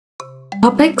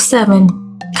Topic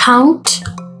 7. Count,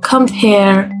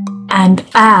 compare, and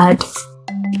add.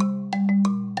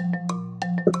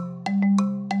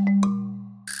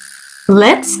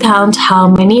 Let's count how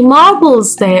many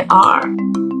marbles there are.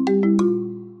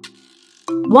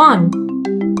 1,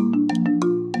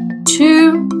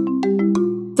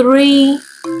 2, 3,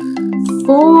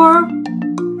 4,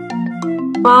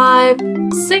 5,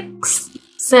 6,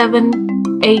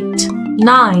 7, 8,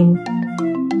 9.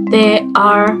 There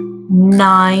are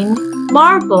 9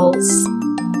 marbles.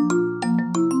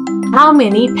 How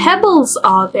many pebbles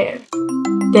are there?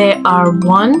 There are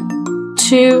 1,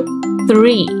 2,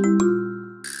 3.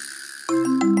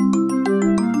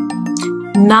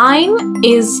 9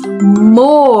 is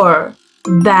more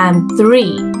than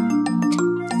 3.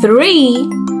 3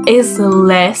 is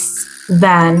less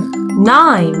than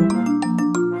 9.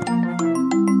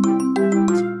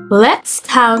 Let's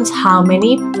count how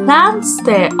many plants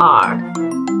there are.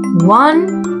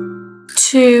 1,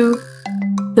 2,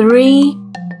 3,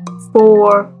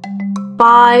 4,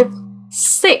 5,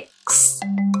 6.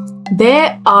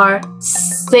 There are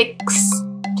 6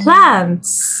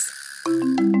 plants.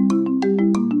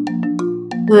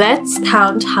 Let's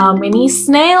count how many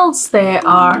snails there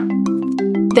are.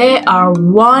 There are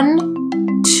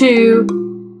 1,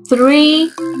 2,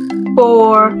 3,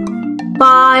 4,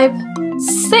 5,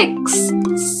 6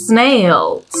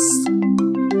 snails.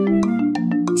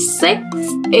 6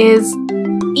 is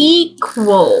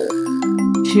equal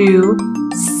to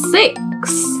 6.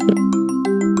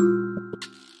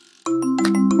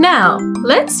 Now,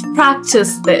 let's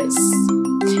practice this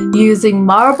using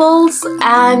marbles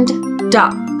and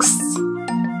ducks.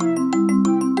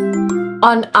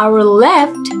 On our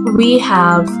left, we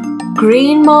have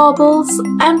green marbles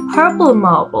and purple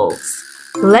marbles.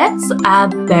 Let's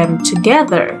add them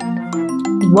together.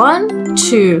 1,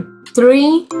 2,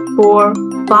 3, 4,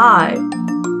 5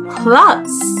 plus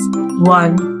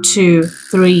 1, 2,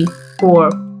 3,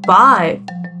 4, 5.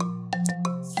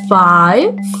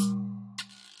 5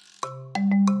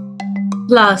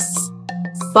 plus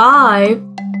 5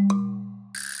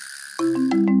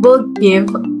 will give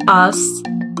us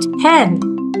 10.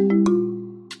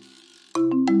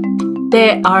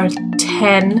 There are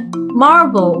 10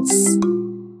 marbles.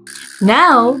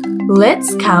 Now,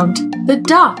 let's count the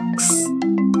ducks.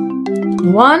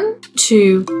 1,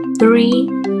 2, 3,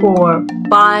 4,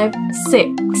 5,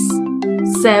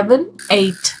 6, 7,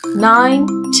 8, 9,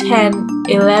 10,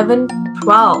 11,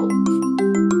 12.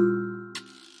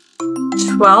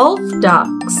 12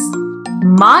 ducks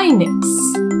minus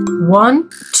 1,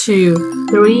 2,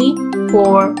 3,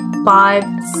 4, 5,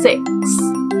 6.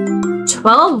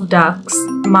 12 ducks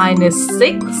minus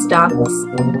 6 ducks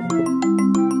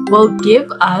will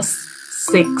give us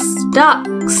 6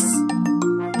 ducks.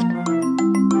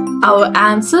 Our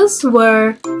answers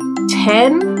were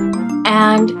 10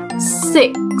 and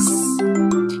 6.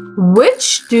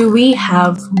 Which do we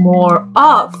have more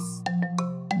of?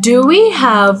 Do we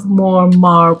have more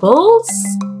marbles?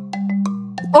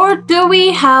 Or do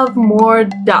we have more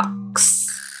ducks?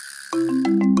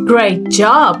 Great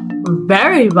job!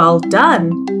 Very well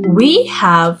done! We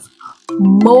have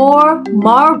more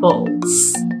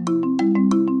marbles.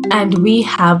 And we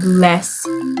have less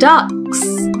ducks.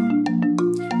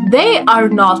 They are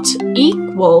not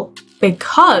equal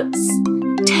because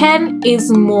 10 is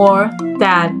more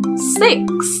than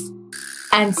 6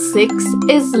 and 6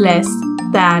 is less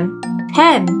than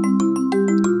 10.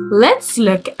 Let's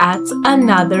look at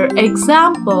another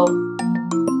example.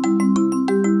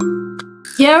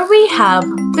 Here we have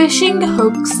fishing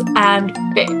hooks and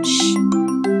fish.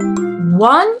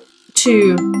 1,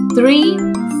 2, 3,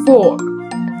 4.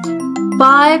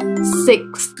 5,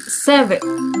 6, 7.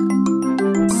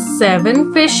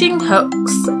 7 fishing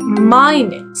hooks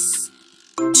minus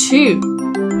 2.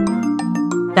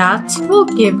 That will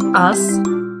give us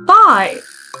 5.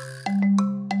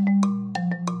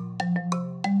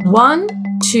 1,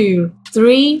 2,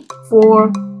 3,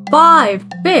 4, 5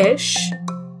 fish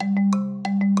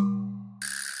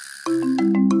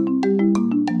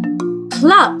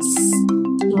plus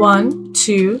 1,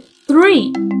 2,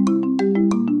 3.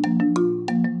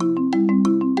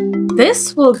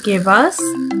 This will give us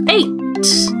 8.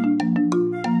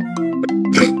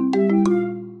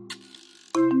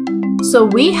 So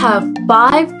we have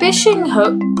 5 fishing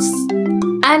hooks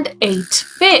and 8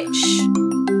 fish.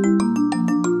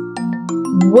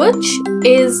 Which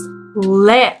is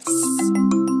less?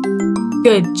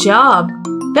 Good job!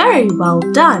 Very well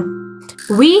done!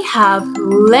 We have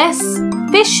less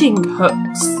fishing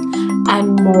hooks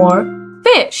and more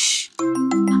fish.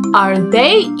 Are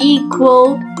they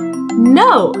equal?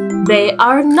 No, they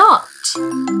are not.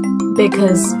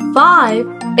 because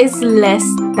 5 is less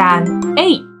than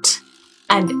 8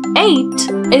 and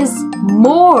 8 is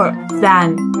more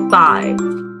than 5.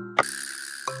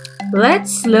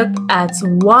 Let's look at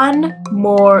one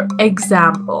more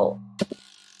example.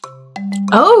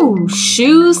 Oh,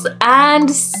 shoes and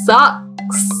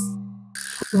socks.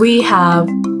 We have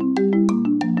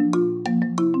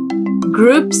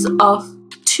groups of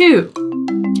 2.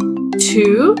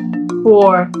 2,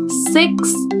 4,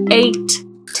 6, 8,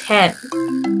 10.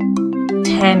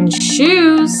 10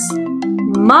 shoes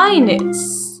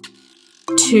minus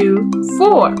 2,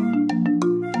 4.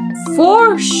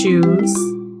 4 shoes,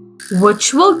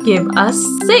 which will give us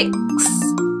 6.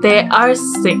 There are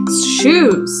 6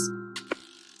 shoes.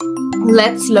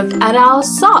 Let's look at our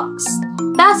socks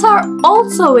that are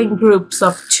also in groups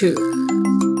of 2.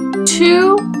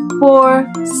 2,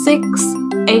 4, 6,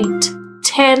 8,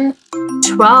 10,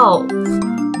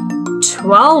 12.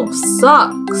 12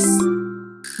 socks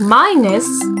minus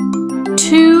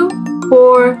 2,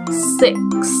 4, 6.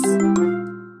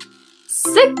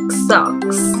 6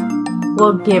 socks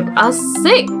will give us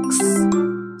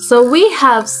 6. So we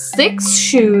have 6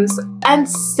 shoes and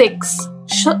 6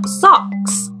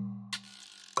 socks.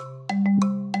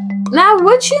 Now,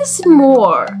 which is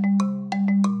more?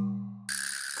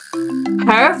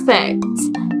 Perfect.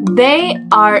 They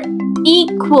are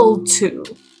equal to.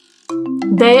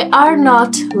 They are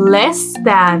not less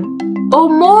than or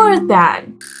more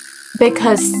than,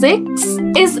 because 6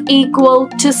 is equal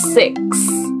to 6.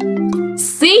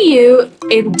 See you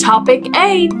in topic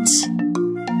 8.